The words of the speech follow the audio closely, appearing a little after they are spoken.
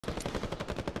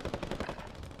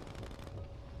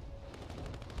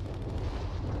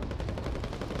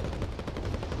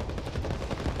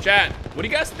Chat, what do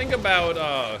you guys think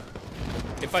about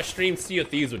if I stream Sea of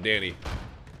Thieves with Danny?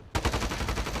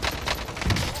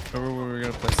 Remember when we were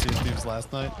gonna play Sea of Thieves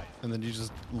last night, and then you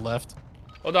just left?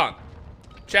 Hold on.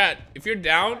 Chat, if you're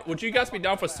down, would you guys be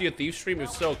down for Sea of Thieves stream?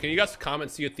 If so, can you guys comment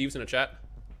Sea of Thieves in the chat?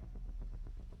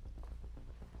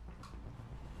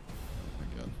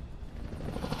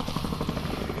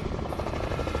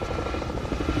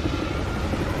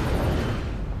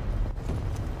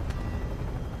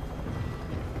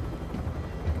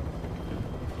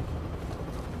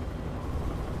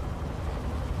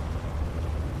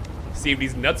 See if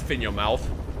these nuts fit in your mouth.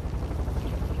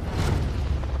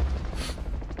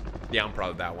 Yeah, I'm proud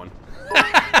of that one.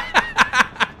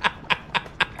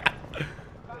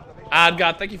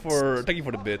 God, thank you for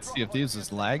the bits. Sea of Thieves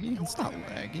is laggy? It's not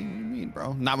laggy. What do you mean,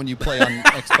 bro? Not when you play on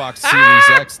Xbox Series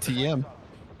X TM.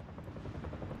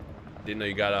 Didn't know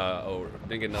you got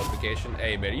didn't get a notification.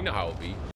 Hey man, you know how it be.